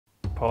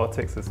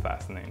Politics is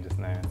fascinating just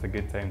now. It's a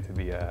good time to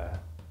be a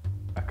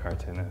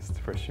cartoonist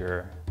for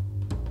sure.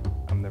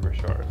 I'm never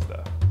short of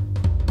stuff.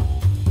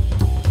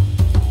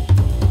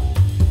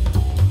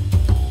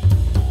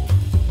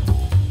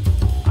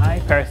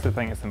 I personally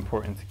think it's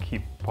important to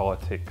keep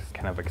politics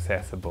kind of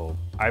accessible.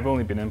 I've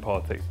only been in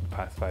politics for the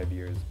past 5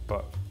 years,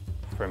 but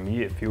for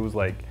me it feels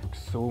like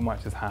so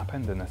much has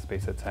happened in a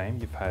space of time.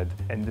 You've had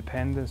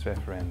independence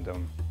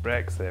referendum,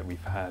 Brexit,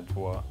 we've had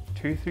what,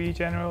 2-3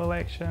 general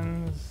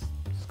elections,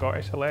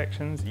 Scottish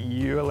elections,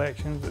 EU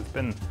elections. It's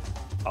been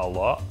a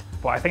lot,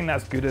 but I think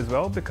that's good as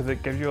well because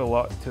it gives you a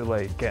lot to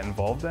like get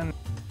involved in.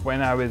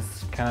 When I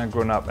was kind of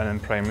growing up and in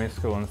primary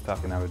school and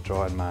stuff, and I would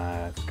draw in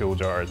my school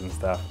jars and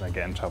stuff, and I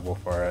get in trouble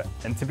for it.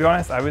 And to be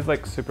honest, I was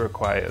like super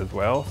quiet as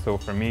well. So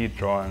for me,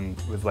 drawing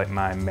was like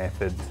my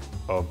method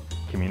of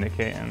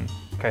communicating.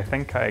 I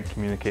think I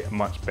communicate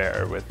much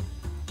better with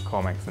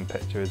comics and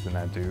pictures than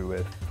I do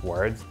with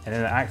words. And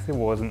then it actually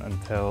wasn't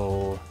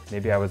until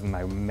maybe I was in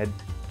my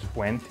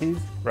mid-20s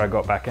where I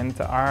got back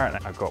into art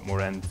and I got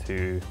more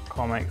into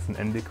comics and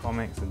indie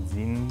comics and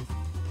zines.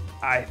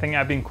 I think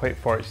I've been quite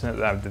fortunate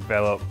that I've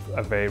developed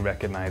a very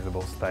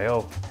recognizable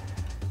style.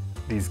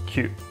 These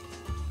cute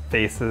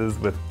faces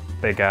with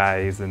big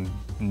eyes and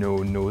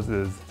no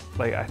noses.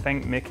 Like, I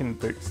think making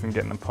books and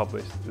getting them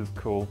published is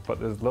cool,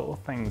 but there's little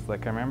things,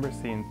 like I remember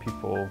seeing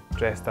people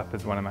dressed up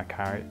as one of my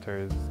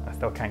characters. I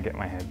still can't get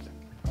my head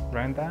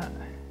around that,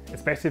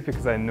 especially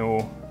because I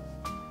know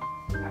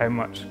how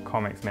much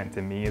comics meant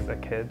to me as a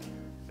kid.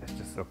 It's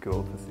just so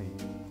cool to see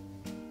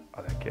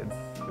other kids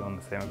feeling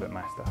the same about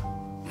my stuff.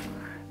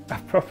 I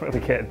properly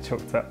get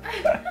choked up.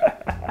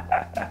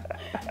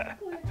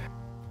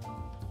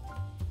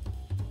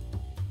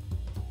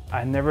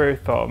 I never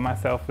thought of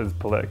myself as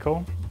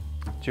political.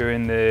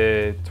 During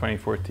the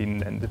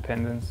 2014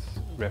 independence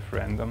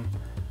referendum,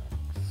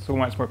 so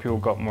much more people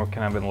got more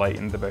kind of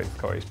enlightened about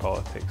Scottish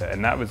politics,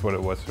 and that was what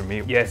it was for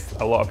me. Yes,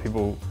 a lot of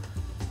people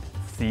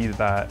see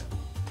that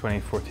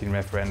 2014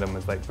 referendum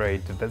was like very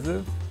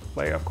divisive.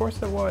 Like, of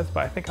course it was,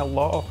 but I think a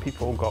lot of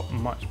people got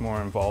much more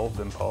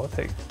involved in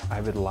politics. I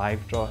would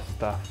live draw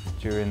stuff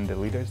during the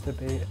leaders'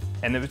 debate,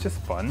 and it was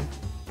just fun.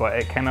 But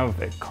it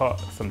caught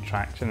some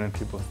traction and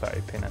people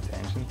started paying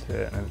attention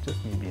to it, and it was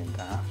just me being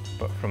daft.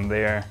 But from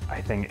there,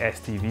 I think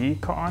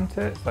STV caught onto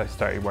it, so I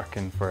started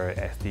working for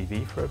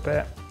STV for a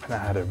bit, and I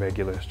had a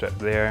regular strip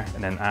there.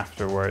 And then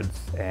afterwards,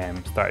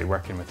 started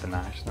working with the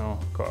National,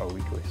 got a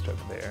weekly strip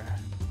there.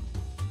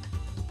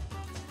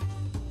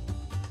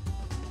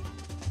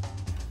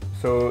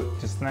 So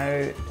just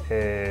now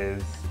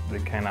is the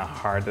kind of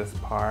hardest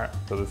part.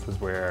 So this is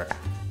where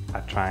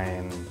I try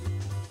and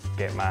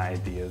get my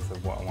ideas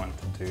of what I want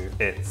to do.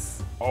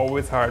 It's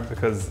always hard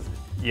because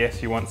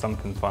yes, you want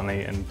something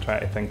funny and try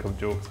to think of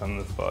jokes on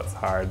the spot's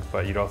hard,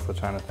 but you're also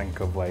trying to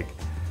think of like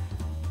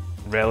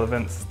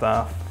relevant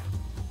stuff.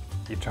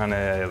 You're trying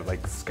to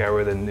like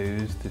scour the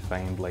news to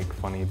find like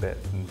funny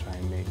bits and try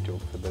and make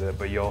jokes about it,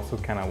 but you also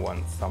kind of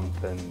want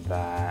something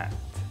that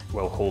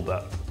will hold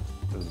up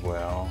as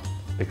well.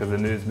 Because the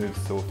news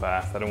moves so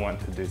fast, I don't want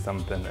to do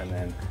something and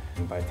then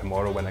by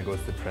tomorrow when it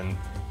goes to print,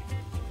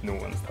 no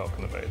one's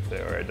talking about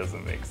it or it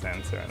doesn't make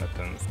sense or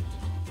anything.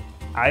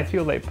 I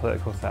feel like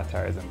political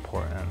satire is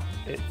important.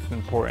 It's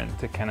important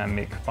to kind of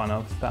make fun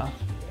of stuff,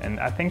 and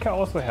I think it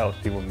also helps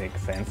people make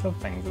sense of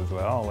things as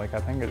well. Like, I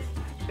think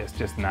it's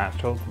just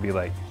natural to be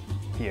like,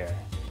 here,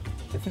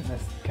 isn't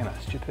this kind of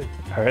stupid?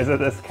 Or is it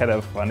this kind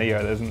of funny? Or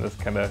isn't this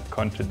kind of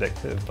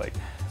contradictive? Like,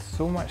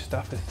 so much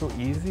stuff is so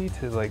easy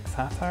to like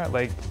satire.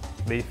 Like,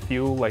 they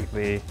feel like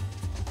they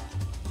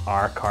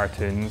are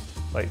cartoons.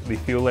 Like, they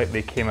feel like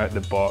they came out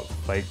the box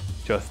like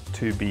just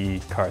to be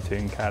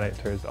cartoon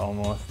characters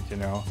almost, you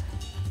know?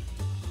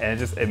 And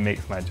it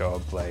makes my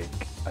job like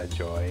a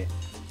joy.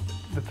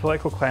 The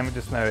political climate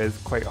just now is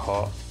quite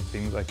hot. It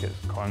seems like it's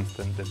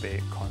constant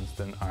debate,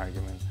 constant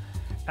argument.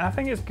 And I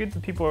think it's good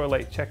that people are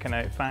like checking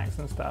out facts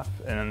and stuff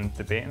and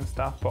debating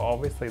stuff, but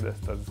obviously this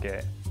does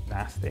get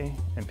nasty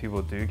and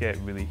people do get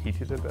really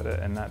heated about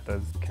it, and that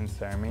does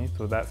concern me.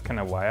 So that's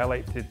kind of why I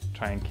like to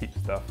try and keep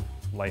stuff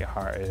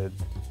lighthearted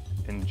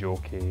and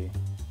jokey.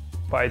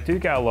 But I do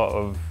get a lot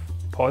of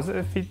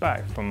positive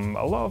feedback from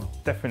a lot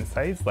of different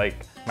sides,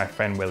 like my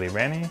friend Willie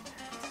Rennie.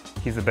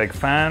 He's a big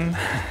fan.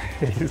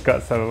 He's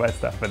got some of my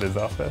stuff in his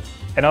office.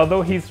 And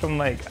although he's from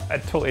like a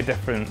totally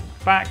different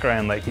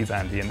background, like he's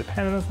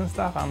anti-independence and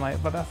stuff, I'm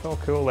like, but that's all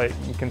cool, like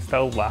you can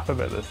still laugh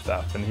about this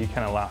stuff, and he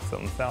kind of laughs at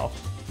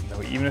himself. You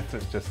know, even if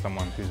it's just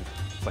someone who's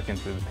flicking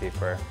through the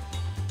paper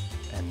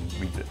and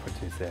reads it for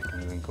 2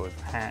 seconds and goes,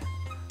 ha,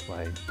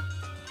 like,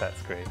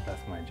 that's great,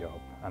 that's my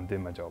job. I'm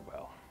doing my job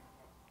well.